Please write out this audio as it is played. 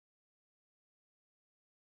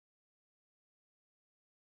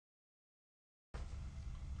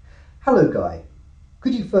Hello Guy,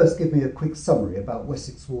 could you first give me a quick summary about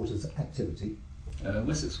Wessex Water's activity?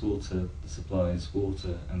 Wessex Water supplies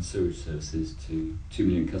water and sewage services to 2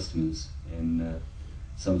 million customers in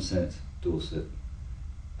Somerset, Dorset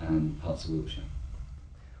and parts of Wiltshire.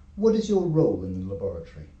 What is your role in the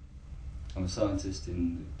laboratory? I'm a scientist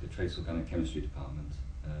in the Trace Organic Chemistry department,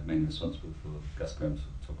 mainly responsible for gas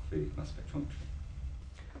chromatography, mass spectrometry.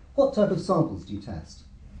 What type of samples do you test?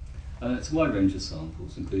 It's a wide range of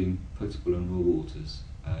samples, including potable and raw waters,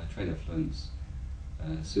 trade effluents,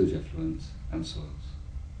 sewage effluents and soils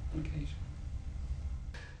on occasion.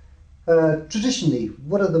 Traditionally,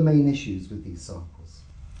 what are the main issues with these samples?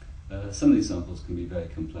 Some of these samples can be very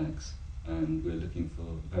complex, and we're looking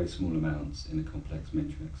for very small amounts in a complex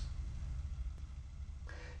matrix.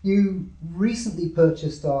 You recently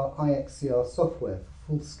purchased our IXCR software for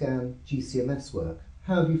full scan GCMS work.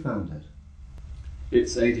 How have you found it?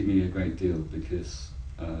 It's aided me a great deal because,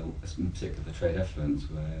 in particular the trade effluents,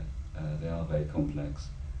 where they are very complex,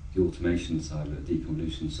 the automation side of it, the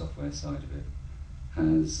deconvolution software side of it,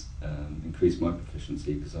 has increased my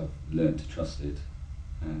proficiency because I've learned to trust it,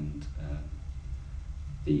 and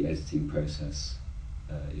the editing process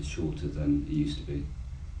is shorter than it used to be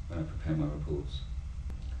when I prepare my reports.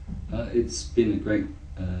 It's been a great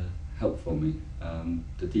help for me.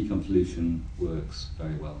 The deconvolution works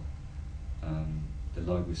very well. The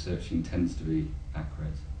library searching tends to be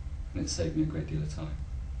accurate, and it's saved me a great deal of time.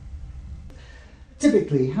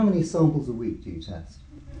 Typically, how many samples a week do you test?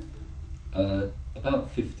 About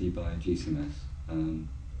 50 by GCMS.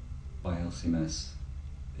 By LCMS,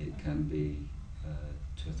 it can be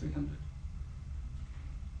 200 or 300.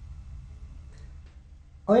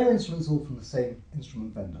 Are your instruments all from the same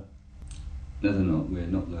instrument vendor? No, they're not. We're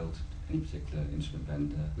not loyal to any particular instrument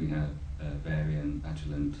vendor. We have Varian,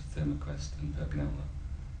 Agilent, Thermoquest and Perkinello.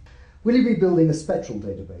 Will you be building a spectral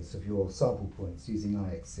database of your sample points using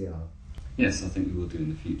IXCR? Yes, I think we will do in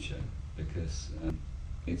the future, because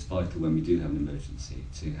it's vital when we do have an emergency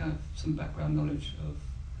to have some background knowledge of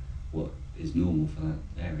what is normal for that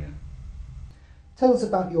area. Tell us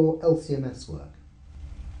about your LCMS work.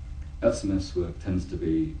 LCMS work tends to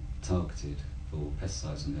be targeted for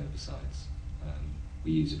pesticides and herbicides.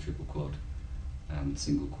 We use a triple quad and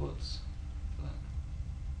single quads for that.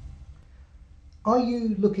 Are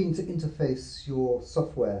you looking to interface your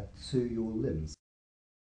software to your LIMS?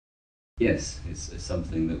 Yes, it's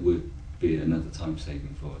something that would be another time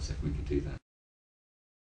saving for us if we could do that.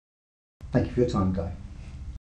 Thank you for your time, Guy.